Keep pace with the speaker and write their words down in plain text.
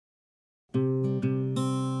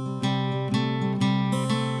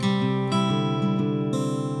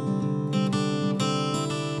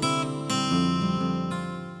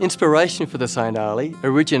Inspiration for the St Alley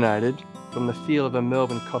originated from the feel of a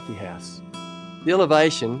Melbourne coffee house. The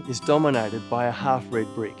elevation is dominated by a half-red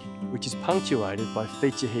brick, which is punctuated by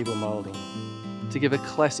feature Hebel moulding to give a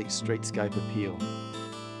classic streetscape appeal.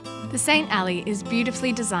 The St Alley is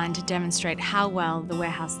beautifully designed to demonstrate how well the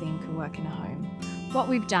warehouse theme can work in a home. What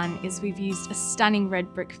we've done is we've used a stunning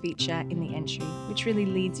red brick feature in the entry, which really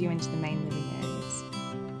leads you into the main living areas.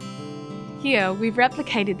 Here, we've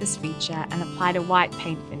replicated this feature and applied a white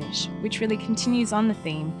paint finish, which really continues on the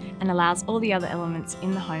theme and allows all the other elements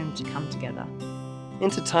in the home to come together.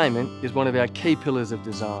 Entertainment is one of our key pillars of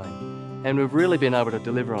design, and we've really been able to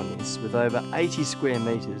deliver on this with over 80 square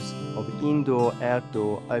metres of indoor,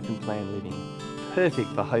 outdoor, open plan living, perfect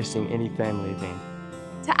for hosting any family event.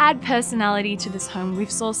 To add personality to this home, we've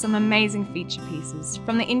sourced some amazing feature pieces,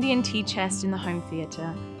 from the Indian tea chest in the home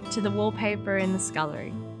theatre to the wallpaper in the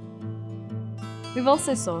scullery. We've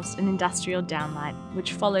also sourced an industrial downlight,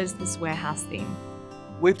 which follows this warehouse theme.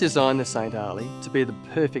 We've designed the St Alley to be the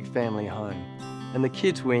perfect family home, and the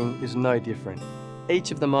kids' wing is no different.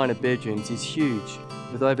 Each of the minor bedrooms is huge,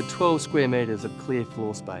 with over 12 square metres of clear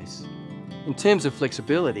floor space. In terms of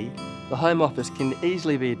flexibility, the home office can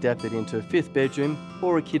easily be adapted into a 5th bedroom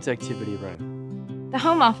or a kids' activity room. The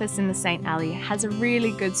home office in the St Alley has a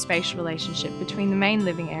really good spatial relationship between the main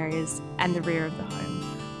living areas and the rear of the home.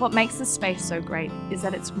 What makes the space so great is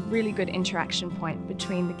that it's a really good interaction point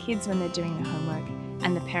between the kids when they're doing their homework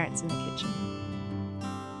and the parents in the kitchen.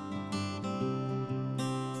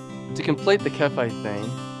 To complete the cafe theme,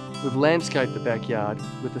 we've landscaped the backyard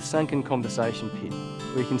with a sunken conversation pit,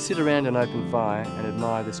 where you can sit around an open fire and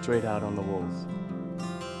admire the street art on the walls.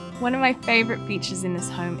 One of my favourite features in this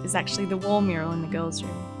home is actually the wall mural in the girls'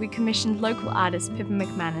 room. We commissioned local artist Pippa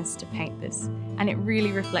McManus to paint this, and it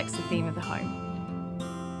really reflects the theme of the home.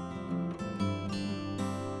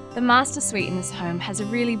 The master suite in this home has a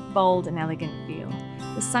really bold and elegant feel.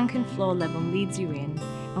 The sunken floor level leads you in,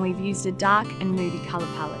 and we've used a dark and moody colour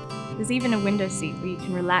palette. There's even a window seat where you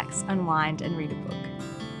can relax, unwind and read a book.